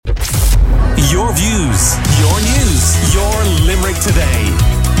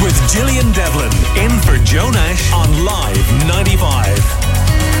Joe Nash on Live 95.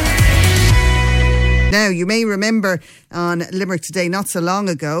 Now, you may remember on Limerick Today not so long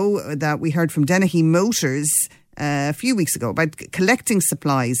ago that we heard from Dennehy Motors a few weeks ago about collecting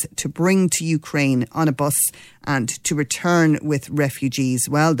supplies to bring to Ukraine on a bus and to return with refugees.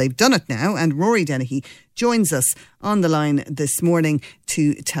 Well, they've done it now, and Rory Dennehy joins us on the line this morning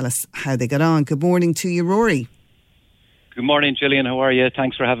to tell us how they got on. Good morning to you, Rory. Good morning, Gillian. How are you?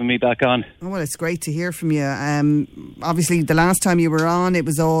 Thanks for having me back on. Oh, well, it's great to hear from you. Obviously, the last time you were on, it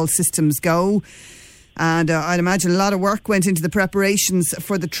was all systems go. And I'd imagine a lot of work went into the preparations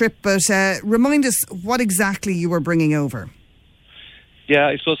for the trip. But remind us what exactly you were bringing over. Yeah,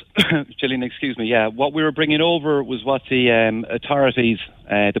 I suppose, Gillian, excuse me. Yeah, what we were bringing over was what the authorities,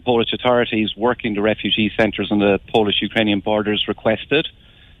 the Polish authorities working the refugee centres on the Polish-Ukrainian borders requested.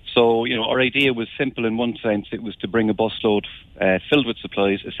 So, you know, our idea was simple in one sense. It was to bring a busload filled with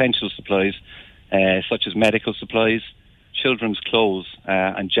supplies, essential supplies, such as medical supplies, children's clothes,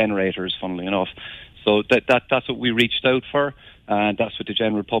 and generators, funnily enough. So that's what we reached out for, and that's what the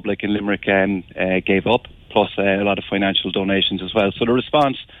general public in Limerick gave up, plus a lot of financial donations as well. So the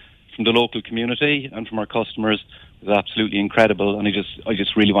response from the local community and from our customers was absolutely incredible, and I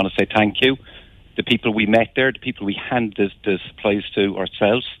just really want to say thank you. The people we met there, the people we handed the supplies to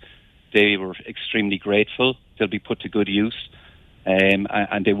ourselves, they were extremely grateful. They'll be put to good use, and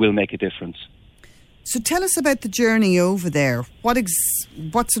they will make a difference. So tell us about the journey over there.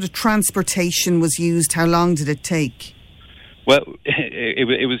 What sort of transportation was used? How long did it take? Well,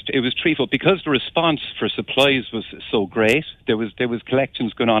 it was threefold because the response for supplies was so great. There was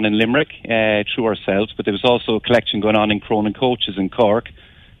collections going on in Limerick through ourselves, but there was also a collection going on in Cronin Coaches in Cork,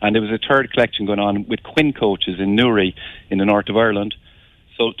 and there was a third collection going on with Quinn Coaches in Newry in the north of Ireland.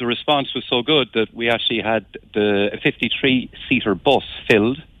 So the response was so good that we actually had the 53-seater bus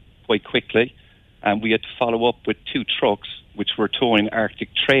filled quite quickly. And we had to follow up with 2 trucks, which were towing Arctic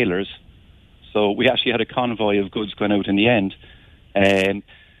trailers. So we actually had a convoy of goods going out in the end. The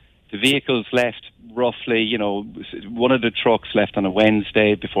vehicles left roughly, you know, one of the trucks left on a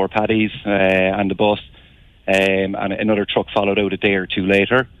Wednesday before Paddy's and the bus, and another truck followed out a day or two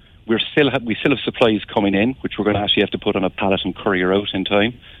later. We still have supplies coming in, which we're going to actually have to put on a pallet and courier out in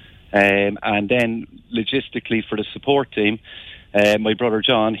time. And then logistically for the support team, my brother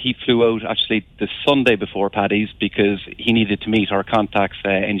John, he flew out actually the Sunday before Paddy's because he needed to meet our contacts,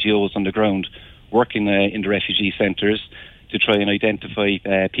 NGOs on the ground working in the refugee centres to try and identify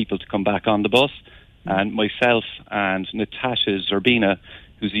people to come back on the bus. And myself and Natasha Zerbina,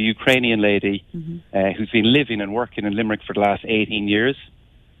 who's a Ukrainian lady who's been living and working in Limerick for the last 18 years,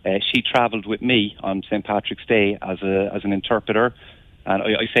 she travelled with me on St. Patrick's Day as an interpreter. And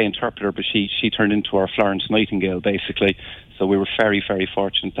I say interpreter, but she turned into our Florence Nightingale, basically. So we were very, very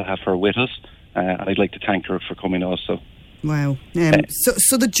fortunate to have her with us. And I'd like to thank her for coming also. Wow.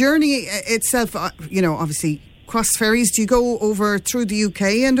 So the journey itself, you know, obviously cross ferries. Do you go over through the UK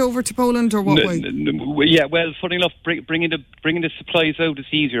and over to Poland, or what way? Yeah, well, funny enough, bringing the supplies out is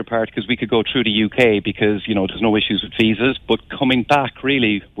the easier part because we could go through the UK because, you know, there's no issues with visas. But coming back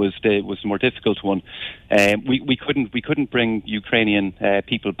really was the more difficult one. We couldn't bring Ukrainian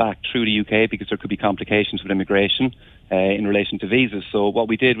people back through the UK because there could be complications with immigration in relation to visas. So what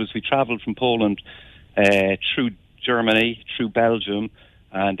we did was we travelled from Poland through Germany, through Belgium,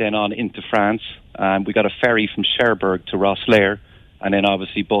 and then on into France. We got a ferry from Cherbourg to Rosslare, and then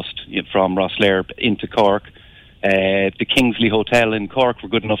obviously bussed from Rosslare into Cork. The Kingsley Hotel in Cork were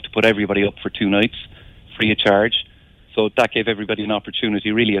good enough to put everybody up for 2 nights, free of charge. So that gave everybody an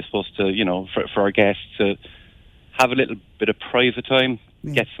opportunity, really, I suppose, to, you know, for our guests to have a little bit of private time,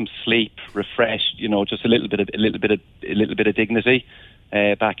 get some sleep, refresh, you know, just a little bit of dignity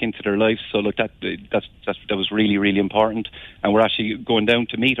back into their lives. So look, that was really, really important. And we're actually going down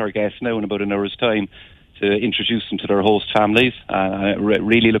to meet our guests now in about an hour's time to introduce them to their host families.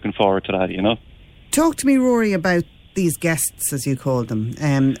 Really looking forward to that, you know. Talk to me, Rory, about these guests, as you call them.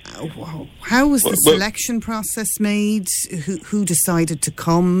 How was the selection process made? Who decided to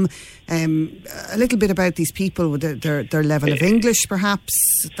come? A little bit about these people, their level of English, perhaps,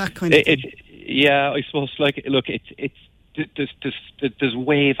 that kind of thing. Yeah, I suppose, like, look, there's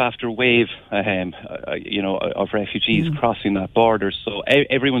wave after wave, you know, of refugees crossing that border. So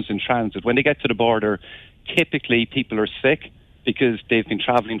everyone's in transit. When they get to the border, typically people are sick because they've been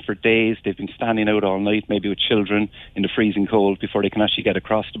travelling for days. They've been standing out all night, maybe with children in the freezing cold before they can actually get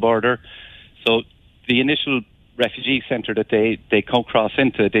across the border. So the initial refugee centre that they come cross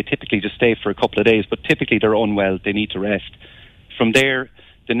into, they typically just stay for a couple of days, but typically they're unwell. They need to rest. From there,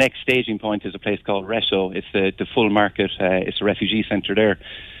 the next staging point is a place called Resho. It's the full market. It's a refugee centre there.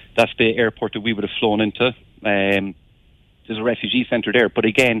 That's the airport that we would have flown into. There's a refugee centre there, but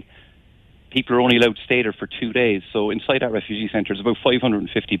again, people are only allowed to stay there for 2 days. So inside that refugee centre, there's about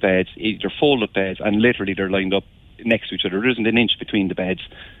 550 beds. They're fold-up beds, and literally they're lined up next to each other. There isn't an inch between the beds.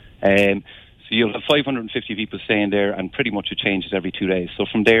 So you'll have 550 people staying there, and pretty much it changes every 2 days. So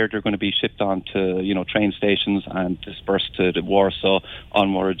from there, they're going to be shipped on to, train stations and dispersed to the Warsaw,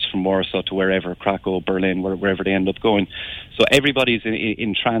 onwards from Warsaw to wherever, Krakow, Berlin, wherever they end up going. So everybody's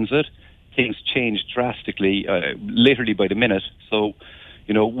in transit. Things change drastically, literally by the minute. So,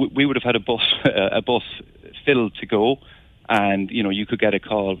 we would have had a bus filled to go, and, you could get a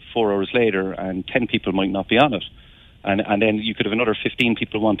call 4 hours later and 10 people might not be on it. And then you could have another 15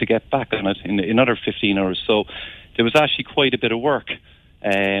 people want to get back on it in another 15 hours. So there was actually quite a bit of work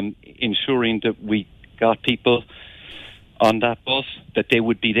ensuring that we got people on that bus, that they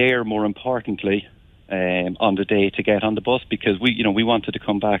would be there, more importantly, on the day to get on the bus, because we wanted to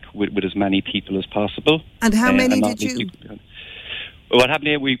come back with as many people as possible. And how many did you? What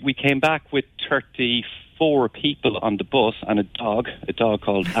happened? We came back with 34 people on the bus and a dog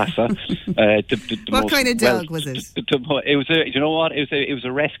called Asa. What kind of dog was it? It was it was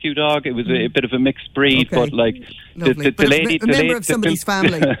a rescue dog. It was a bit of a mixed breed, okay. but like the lady, a member of somebody's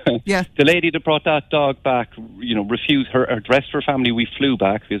family. Yeah. The lady that brought that dog back, refused her. The rest of her family, we flew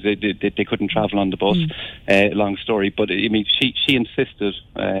back because they couldn't travel on the bus. Long story, but I mean, she insisted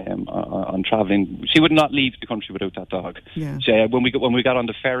on travelling. She would not leave the country without that dog. Yeah. When we got on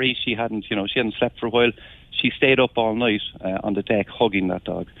the ferry, she hadn't slept for a while. She stayed up all night on the deck hugging that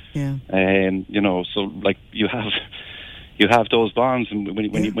dog. Yeah. So like you have those bonds, and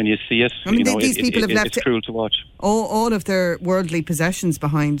when you see it, I mean, these people have left it's cruel to watch. All of their worldly possessions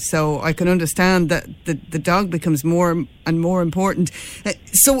behind, so I can understand that the dog becomes more and more important.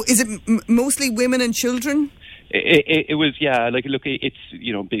 So is it mostly women and children? It was, yeah. Like, look, it's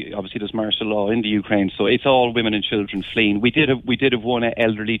obviously there's martial law in the Ukraine, so it's all women and children fleeing. We did have one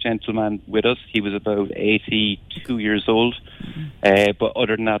elderly gentleman with us. He was about 82 years old, but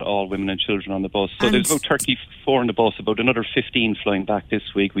other than that, all women and children on the bus. So there's about 34 on the bus, about another 15 flying back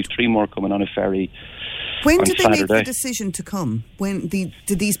this week. We've 3 more coming on a ferry. When did they Saturday. make the decision to come? When did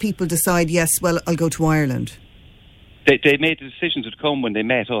these people decide? Yes, well, I'll go to Ireland. They made the decision to come when they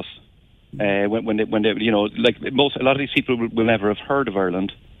met us. When they a lot of these people will never have heard of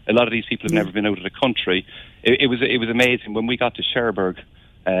Ireland. A lot of these people have never been out of the country. It was amazing when we got to Cherbourg.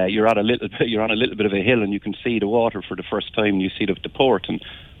 You're on a little bit of a hill, and you can see the water for the first time. And you see the port, and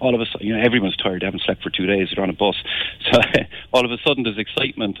all of a sudden, everyone's tired. They haven't slept for 2 days. They're on a bus, so all of a sudden there's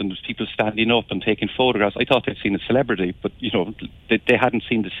excitement, and there's people standing up and taking photographs. I thought they'd seen a celebrity, but they hadn't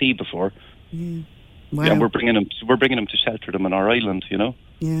seen the sea before. Yeah. Wow. Yeah, we're bringing them to shelter them on our island.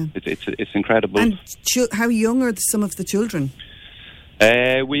 Yeah, it's incredible. And how young are some of the children?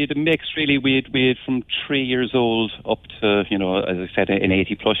 We had a mix, really. We had from 3 years old up to, as I said, an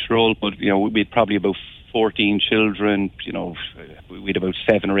 80-plus-year-old. But we had probably about 14 children. We had about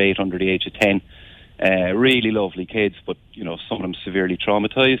 7 or 8 under the age of 10. Really lovely kids, but some of them severely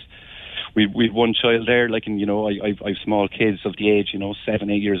traumatised. We had one child there, like, I've small kids of the age, 7,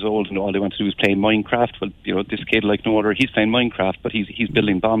 8 years old, and all they want to do is play Minecraft. Well, this kid, like no other, he's playing Minecraft, but he's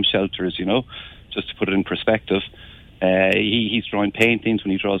building bomb shelters, just to put it in perspective. He's drawing paintings.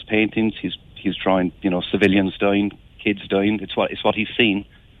 When he draws paintings, he's drawing, civilians dying, kids dying. It's what he's seen.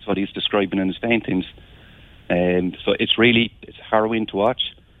 It's what he's describing in his paintings. So it's harrowing to watch.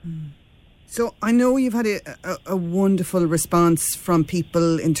 So I know you've had a wonderful response from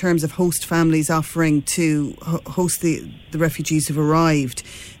people in terms of host families offering to host the refugees who've arrived.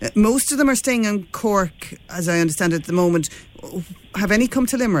 Most of them are staying in Cork, as I understand it, at the moment. Have any come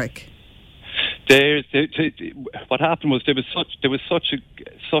to Limerick? What happened was there was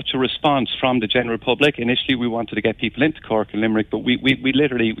such a response from the general public. Initially, we wanted to get people into Cork and Limerick, but we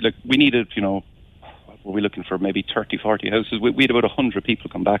literally, we needed, were we looking for maybe 30, 40 houses? We had about 100 people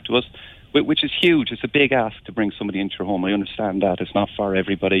come back to us, which is huge. It's a big ask to bring somebody into your home. I understand that. It's not for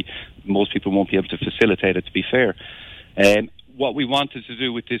everybody. Most people won't be able to facilitate it, to be fair. What we wanted to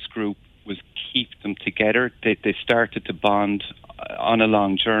do with this group was keep them together. They started to bond on a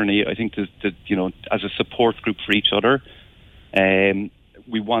long journey. I think that as a support group for each other,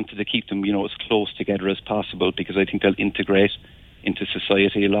 we wanted to keep them, as close together as possible, because I think they'll integrate into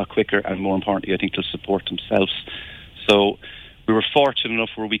society a lot quicker, and more importantly, I think they'll support themselves. So we were fortunate enough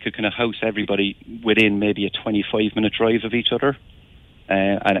where we could kind of house everybody within maybe a 25-minute drive of each other,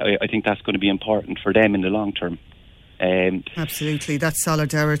 and I think that's going to be important for them in the long term. Absolutely, that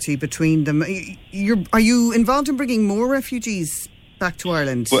solidarity between them. Are you involved in bringing more refugees back to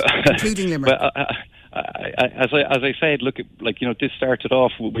Ireland, including Limerick? as I said, look, this started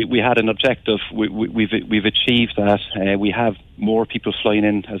off. We had an objective. We've achieved that. We have more people flying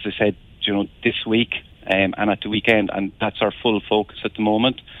in, as I said, this week and at the weekend, and that's our full focus at the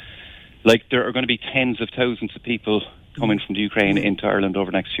moment. There are going to be tens of thousands of people coming from the Ukraine into Ireland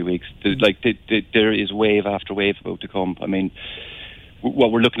over the next few weeks. There is wave after wave about to come. I mean,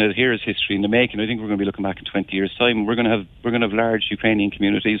 what we're looking at here is history in the making. I think we're going to be looking back in 20 years' time. We're going to have large Ukrainian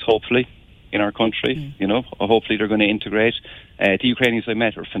communities, hopefully, in our country. Hopefully they're going to integrate. The Ukrainians I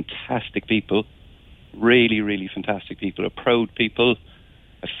met are fantastic people, really, really fantastic people. A proud people,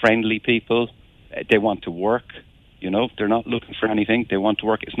 a friendly people. They want to work. They're not looking for anything. They want to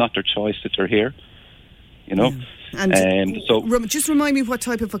work. It's not their choice that they're here. And so, just remind me what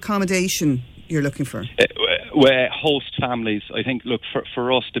type of accommodation you're looking for. Host families. I think. Look,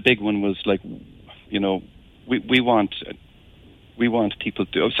 for us, the big one was we want people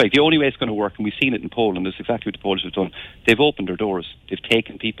to. The only way it's going to work, and we've seen it in Poland. Is exactly what the Polish have done. They've opened their doors. They've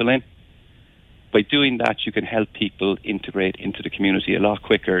taken people in. By doing that, you can help people integrate into the community a lot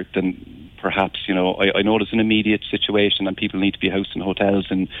quicker than perhaps. I know there's an immediate situation, and people need to be housed in hotels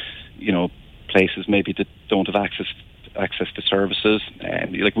and places maybe that don't have access to services.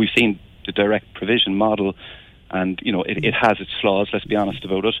 And we've seen the direct provision model, and it has its flaws. Let's be honest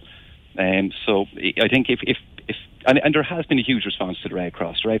about it. So I think if and there has been a huge response to the Red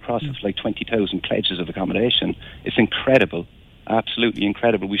Cross. The Red Cross has 20,000 pledges of accommodation. It's incredible, absolutely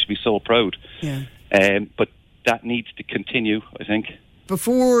incredible. We should be so proud. Yeah. But that needs to continue, I think.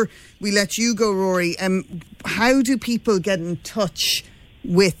 Before we let you go, Rory, how do people get in touch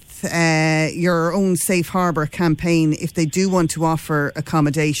with your own Safe Harbour campaign if they do want to offer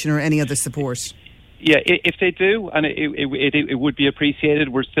accommodation or any other support? Yeah, if they do, and it would be appreciated.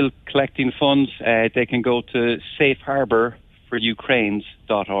 We're still collecting funds. They can go to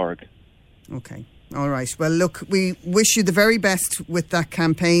safeharbourforukraines.org. Okay. All right. Well, look, we wish you the very best with that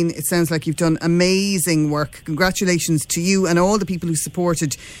campaign. It sounds like you've done amazing work. Congratulations to you and all the people who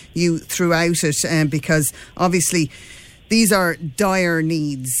supported you throughout it, because obviously these are dire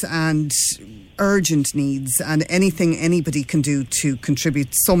needs and urgent needs, and anything anybody can do to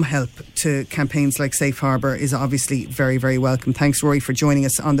contribute some help to campaigns like Safe Harbour is obviously very, very welcome. Thanks, Rory, for joining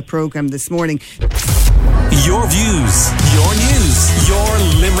us on the programme this morning. Your views, your news, your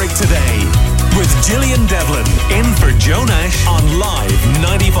Limerick Today with Gillian Devlin in for Joe Nash on Live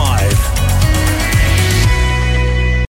 95.